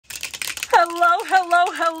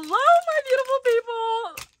Hello, my beautiful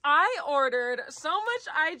people. I ordered so much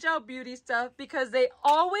iGel beauty stuff because they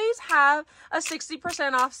always have a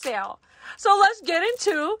 60% off sale. So let's get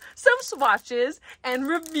into some swatches and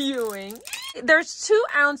reviewing. There's 2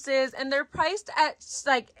 ounces and they're priced at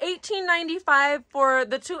like $18.95 for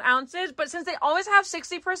the 2 ounces. But since they always have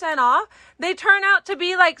 60% off, they turn out to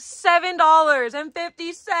be like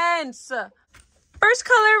 $7.50. First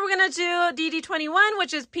color, we're going to do DD21,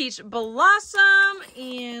 which is Peach Blossom.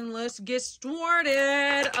 And let's get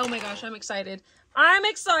started. Oh my gosh, I'm excited. I'm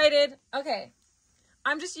excited. Okay.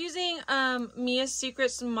 I'm just using Mia's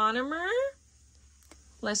Secrets monomer.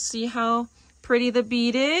 Let's see how pretty the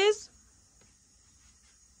bead is.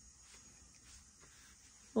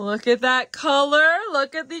 Look at that color.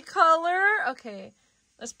 Look at the color. Okay.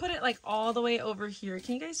 Let's put it like all the way over here.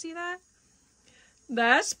 Can you guys see that?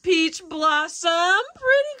 That's Peach Blossom.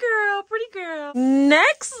 Pretty girl, pretty girl.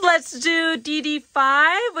 Next, let's do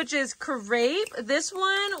DD5, which is Crepe. This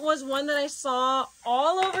one was one that I saw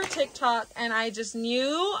all over TikTok, and I just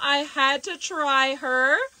knew I had to try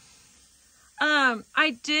her.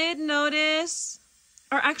 I did notice,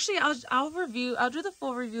 or actually, I'll do the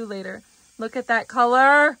full review later. Look at that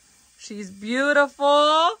color. She's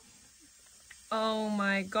beautiful. Oh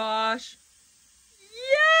my gosh.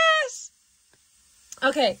 Yes!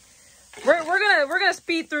 Okay, we're gonna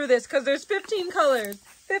speed through this because there's 15 colors.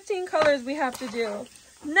 15 colors we have to do.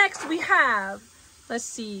 Next we have, let's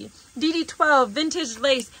see, DD12 Vintage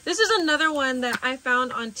Lace. This is another one that I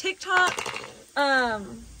found on TikTok. Oh,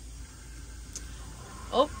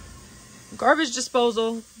 garbage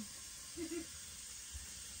disposal.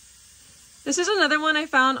 This is another one I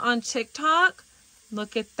found on TikTok.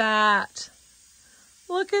 Look at that.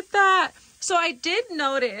 Look at that. So I did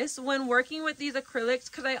notice when working with these acrylics,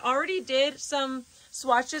 because I already did some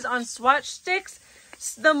swatches on swatch sticks,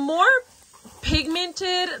 the more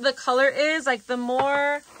pigmented the color is, like the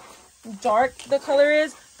more dark the color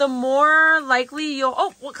is, the more likely you'll...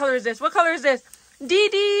 Oh, what color is this? What color is this?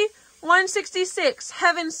 DD166,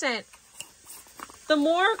 Heaven Sent. The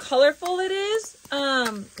more colorful it is,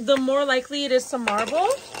 the more likely it is to marble.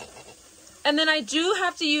 And then I do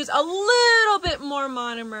have to use a little bit more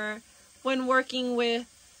monomer when working with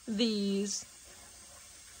these,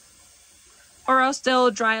 or else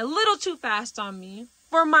they'll dry a little too fast on me,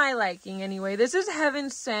 for my liking anyway. This is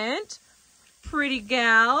Heaven Sent. Pretty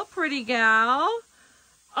gal, pretty gal.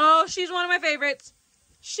 Oh, she's one of my favorites.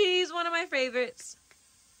 She's one of my favorites.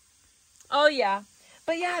 Oh yeah.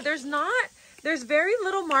 But yeah, there's very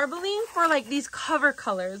little marbling for like these cover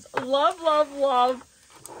colors. Love, love, love.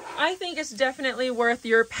 I think it's definitely worth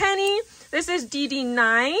your penny. This is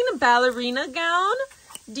DD9 Ballerina Gown.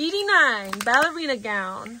 DD9 Ballerina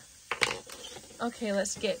Gown. Okay,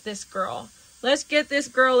 let's get this girl. Let's get this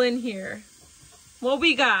girl in here. What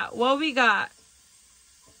we got? What we got?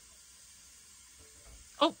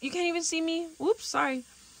 Oh, you can't even see me? Whoops, sorry.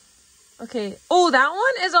 Okay. Oh, that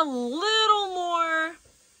one is a little more...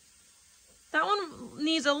 That one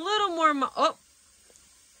needs a little more... Oh.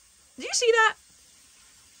 Did you see that?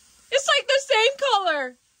 It's like the same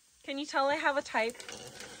color. Can you tell I have a type?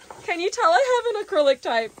 Can you tell I have an acrylic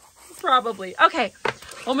type? Probably. Okay.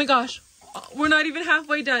 Oh my gosh. We're not even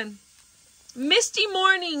halfway done. Misty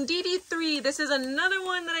Morning DD3. This is another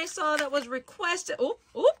one that I saw that was requested. Oh,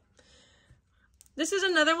 oh. This is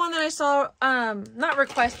another one that I saw, not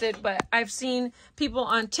requested, but I've seen people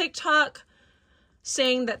on TikTok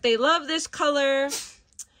saying that they love this color.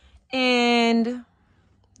 And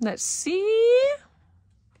let's see.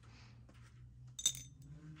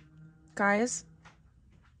 Guys,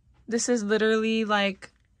 this is literally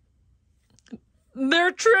like,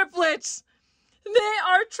 they're triplets. They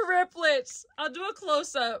are triplets. I'll do a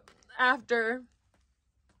close-up after.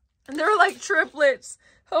 And they're like triplets.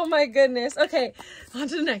 Oh my goodness. Okay, on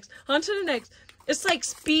to the next. On to the next. It's like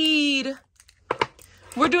speed.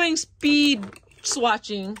 We're doing speed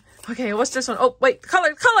swatching. Okay, what's this one? Oh, wait,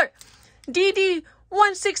 color.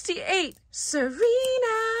 DD168 Serena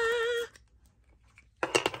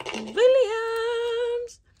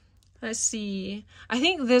Williams. Let's see. I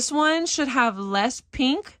think this one should have less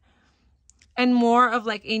pink and more of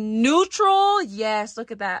like a neutral. Yes,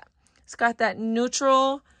 look at that. It's got that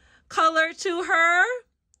neutral color to her.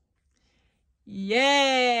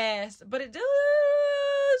 Yes, but it does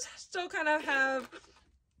still kind of have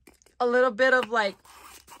a little bit of like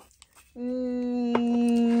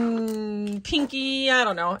pinky, I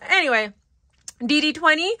don't know. Anyway,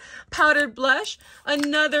 DD20 Powdered Blush,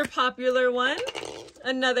 another popular one.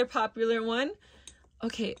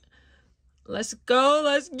 Okay, let's go.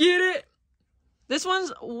 Let's get it. This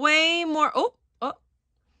one's way more,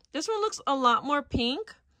 this This one looks a lot more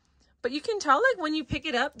pink, but you can tell like when you pick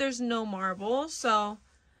it up, there's no marble. So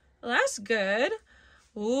that's good.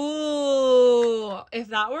 Ooh, if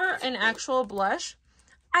that were an actual blush,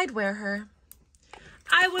 I'd wear her.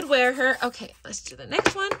 I would wear her. Okay, let's do the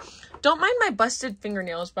next one. Don't mind my busted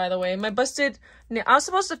fingernails, by the way. My busted nail. I was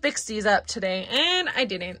supposed to fix these up today, and I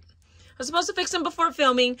didn't. I was supposed to fix them before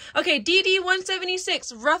filming. Okay,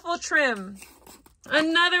 DD176 Ruffle Trim.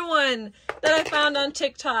 Another one that I found on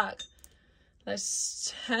TikTok.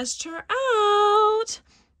 Let's test her out.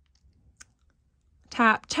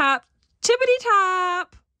 Tap, tap, tippity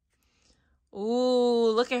tap.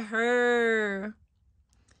 Ooh, look at her.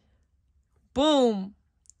 Boom.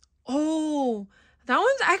 Oh, that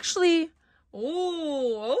one's actually,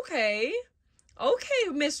 oh, okay.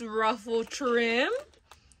 Okay, Miss Ruffle Trim.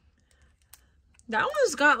 That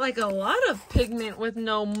one's got like a lot of pigment with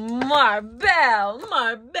no marble.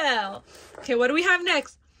 Okay, what do we have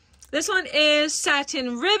next? This one is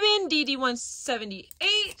Satin Ribbon,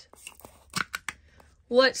 DD178.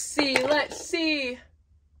 Let's see. Let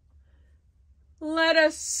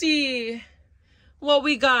us see what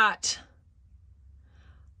we got.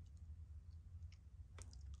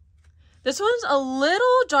 This one's a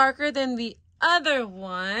little darker than the other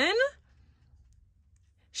one.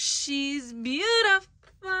 She's beautiful.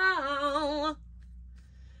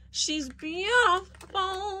 She's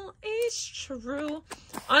beautiful. It's true.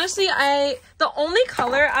 Honestly, the only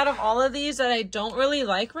color out of all of these that I don't really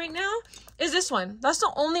like right now is this one. That's the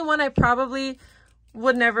only one I probably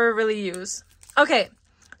would never really use. Okay.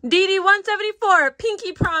 DD174,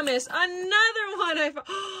 Pinky Promise. Another one I found.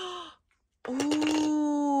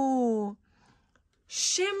 Ooh.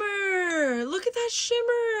 Shimmer. Look at that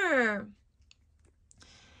shimmer.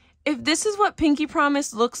 If this is what Pinky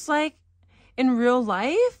Promise looks like in real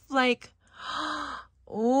life, like,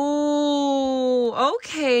 ooh,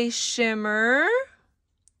 okay, shimmer.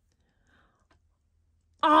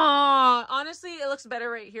 Ah, honestly, it looks better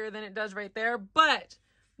right here than it does right there, but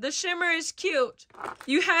the shimmer is cute.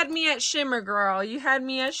 You had me at shimmer, girl. You had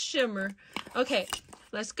me at shimmer. Okay,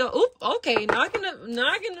 let's go. Oop, okay, knocking.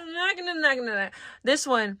 This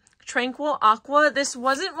one, Tranquil Aqua. This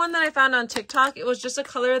wasn't one that I found on TikTok. It was just a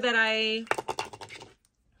color that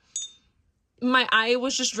my eye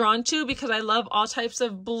was just drawn to because I love all types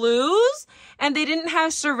of blues, and they didn't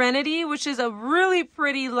have Serenity, which is a really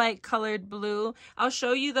pretty light colored blue. I'll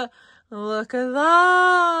show you the, look at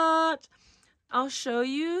that. I'll show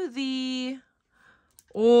you the,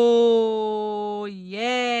 oh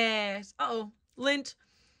yes. Uh-oh, lint.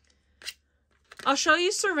 I'll show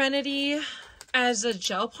you Serenity as a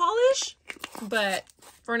gel polish, but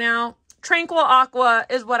for now, Tranquil Aqua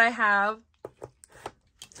is what I have.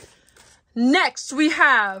 Next, we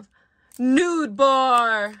have Nude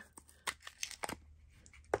Bar.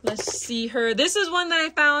 Let's see her. This is one that I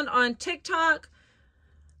found on TikTok.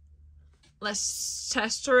 Let's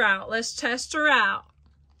test her out.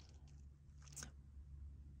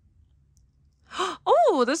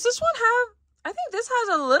 Oh, does this one have, I think this has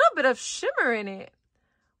a little bit of shimmer in it.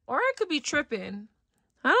 Or I could be tripping.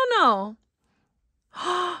 I don't know.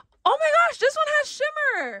 Oh my gosh, this one has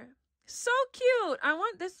shimmer. So cute. I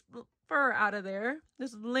want this fur out of there.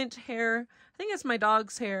 This lint hair. I think it's my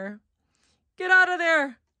dog's hair. Get out of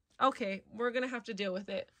there. Okay, we're going to have to deal with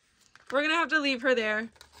it. We're going to have to leave her there.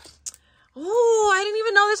 Oh, I didn't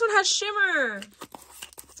even know this one has shimmer.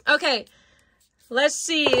 Okay, let's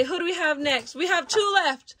see. Who do we have next? We have two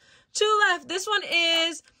left. This one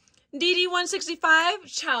is DD165.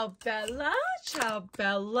 Ciao Bella.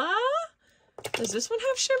 Does this one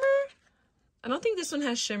have shimmer? I don't think this one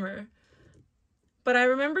has shimmer. But I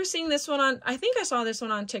remember seeing this one on, I think I saw this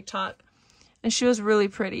one on TikTok. And she was really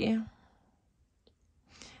pretty.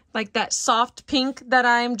 Like that soft pink that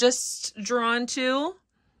I'm just drawn to.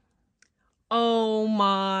 Oh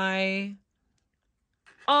my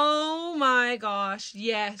gosh,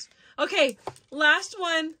 yes. Okay, last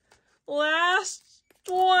one.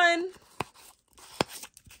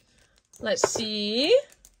 Let's see.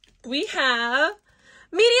 We have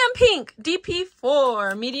medium pink,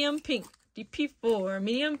 DP4, medium pink, DP4,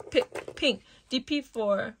 medium pink,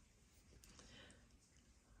 DP4.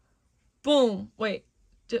 Boom, wait,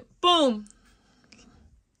 boom.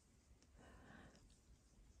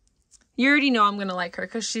 You already know I'm gonna like her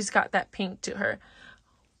because she's got that pink to her.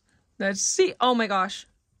 Let's see. Oh my gosh.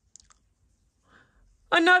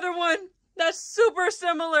 Another one that's super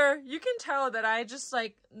similar. You can tell that I just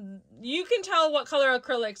like, you can tell what color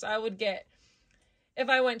acrylics I would get if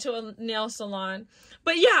I went to a nail salon.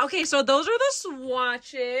 But yeah, okay, so those are the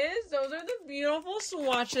swatches. Those are the beautiful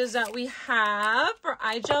swatches that we have for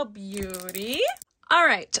iGel Beauty. All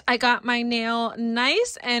right, I got my nail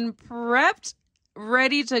nice and prepped,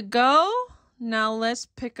 ready to go. Now let's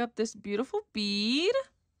pick up this beautiful bead.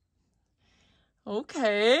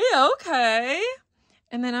 Okay, okay.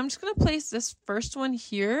 And then I'm just gonna place this first one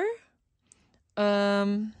here.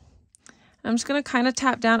 I'm just gonna kind of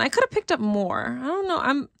tap down. I could have picked up more. I don't know.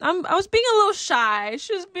 I was being a little shy.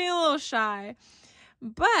 She was being a little shy.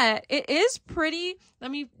 But it is pretty,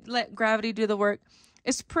 let me let gravity do the work.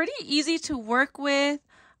 It's pretty easy to work with.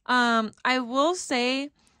 I will say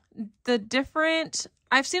the different,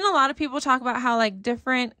 I've seen a lot of people talk about how like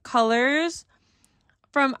different colors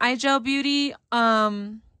from iGel Beauty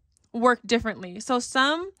work differently. So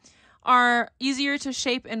some are easier to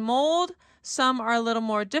shape and mold. Some are a little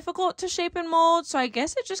more difficult to shape and mold. So I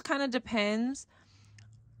guess it just kind of depends.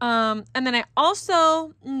 And then I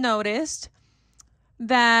also noticed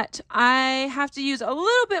that I have to use a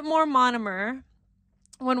little bit more monomer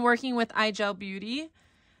when working with iGel Beauty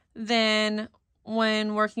than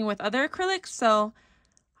when working with other acrylics. So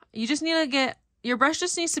you just need to get, your brush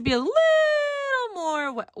just needs to be a little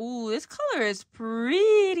more wet. Ooh, this color is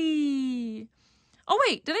pretty. Oh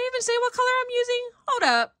wait, did I even say what color I'm using? Hold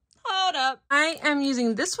up. I am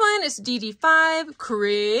using this one. It's DD5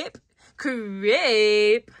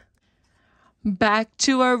 Crepe. Back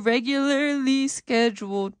to our regularly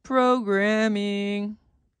scheduled programming.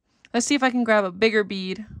 Let's see if I can grab a bigger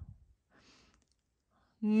bead.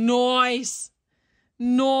 Nice.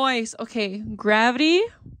 Okay, gravity.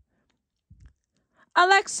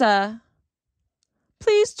 Alexa,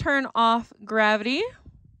 please turn off gravity.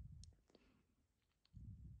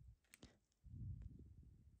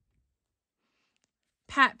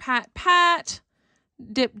 Pat, pat, pat.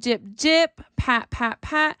 Dip, dip, dip. Pat, pat,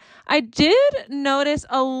 pat. I did notice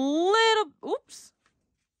a little, oops.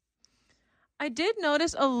 I did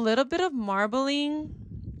notice a little bit of marbling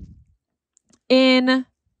in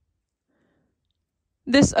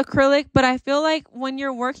this acrylic, but I feel like when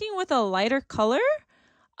you're working with a lighter color,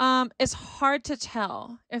 it's hard to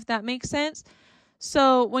tell, if that makes sense.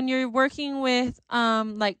 So when you're working with,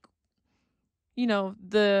 like, you know,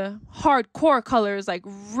 the hardcore colors like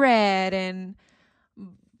red and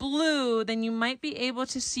blue, then you might be able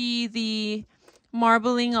to see the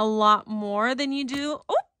marbling a lot more than you do.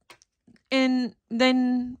 Oh, and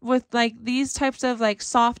then with like these types of like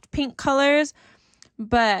soft pink colors,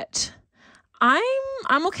 but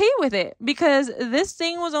I'm okay with it because this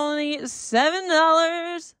thing was only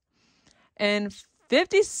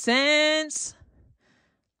 $7.50.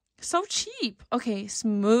 So cheap. Okay,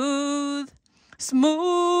 smooth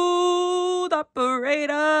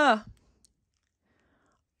operator.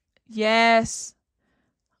 Yes.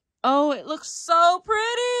 Oh, it looks so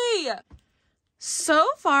pretty. So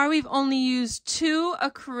far, we've only used 2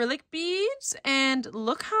 acrylic beads, and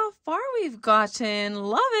look how far we've gotten.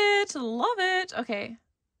 Love it. Okay.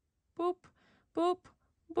 Boop, boop,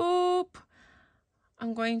 boop.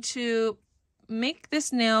 I'm going to make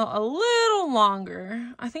this nail a little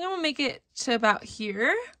longer. I think I'm gonna make it to about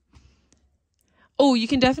here. Oh, you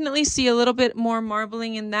can definitely see a little bit more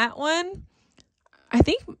marbling in that one. I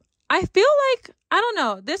feel like, I don't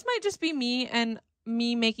know, this might just be me and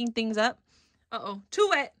me making things up. Uh-oh, too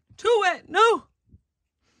wet, no.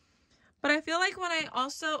 But I feel like when I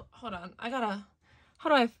also, hold on, how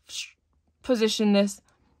do I position this?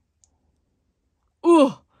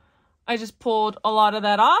 Ooh, I just pulled a lot of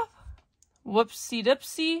that off. Whoopsie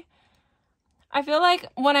dipsy. I feel like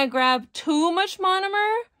when I grab too much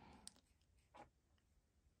monomer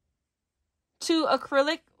to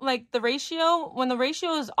acrylic, like the ratio, when the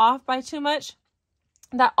ratio is off by too much,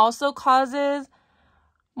 that also causes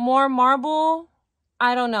more marble.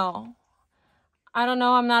 I don't know.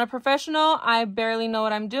 I'm not a professional. I barely know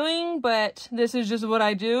what I'm doing, but this is just what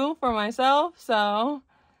I do for myself. So,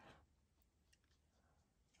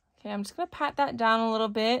 okay, I'm just gonna pat that down a little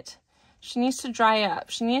bit. She needs to dry up.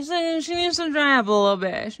 She needs to dry up a little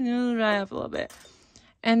bit.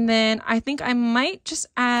 And then I think I might just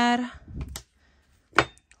add,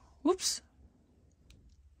 whoops.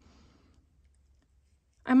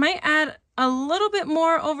 I might add a little bit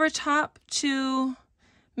more over top to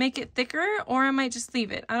make it thicker, or I might just leave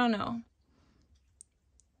it. I don't know.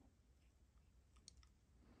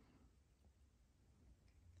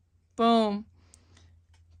 Boom.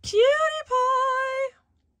 Cutie pie.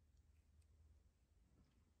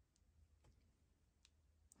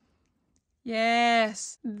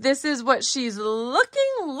 Yes. This is what she's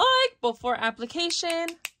looking like before application.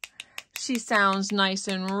 She sounds nice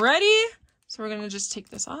and ready. So we're going to just take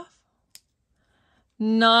this off.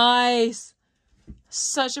 Nice.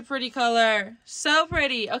 Such a pretty color. So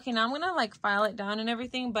pretty. Okay, now I'm gonna like file it down and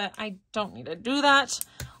everything, but I don't need to do that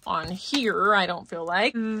on here. I don't feel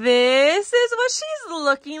like. This is what she's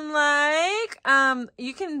looking like.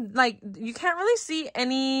 You can't really see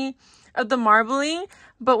any of the marbling,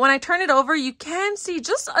 but when I turn it over, you can see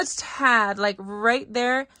just a tad, like right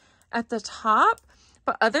there at the top.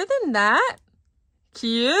 But other than that,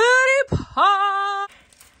 cutie pie.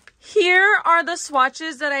 Here are the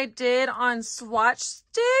swatches that I did on swatch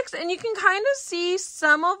sticks, and you can kind of see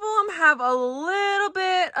some of them have a little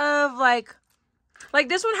bit of like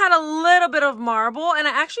this one had a little bit of marble, and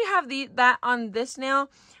I actually have that on this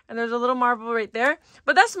nail, and there's a little marble right there,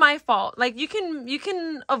 but that's my fault. Like you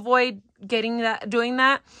can avoid doing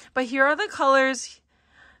that, but here are the colors.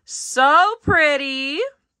 So pretty.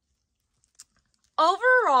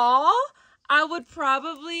 Overall, I would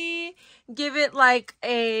probably give it like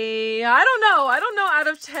a, I don't know out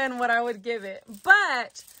of 10 what I would give it,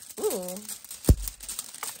 but, ooh,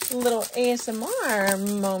 little ASMR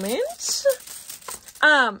moment.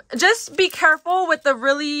 Just be careful with the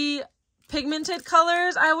really pigmented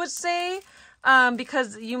colors, I would say,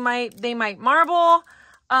 because they might marble,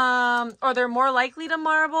 or they're more likely to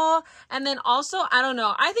marble. And then also, I don't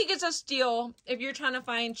know, I think it's a steal if you're trying to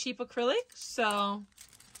find cheap acrylics. So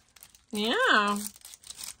yeah.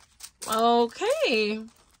 Okay.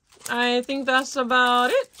 I think that's about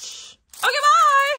it. Okay, bye!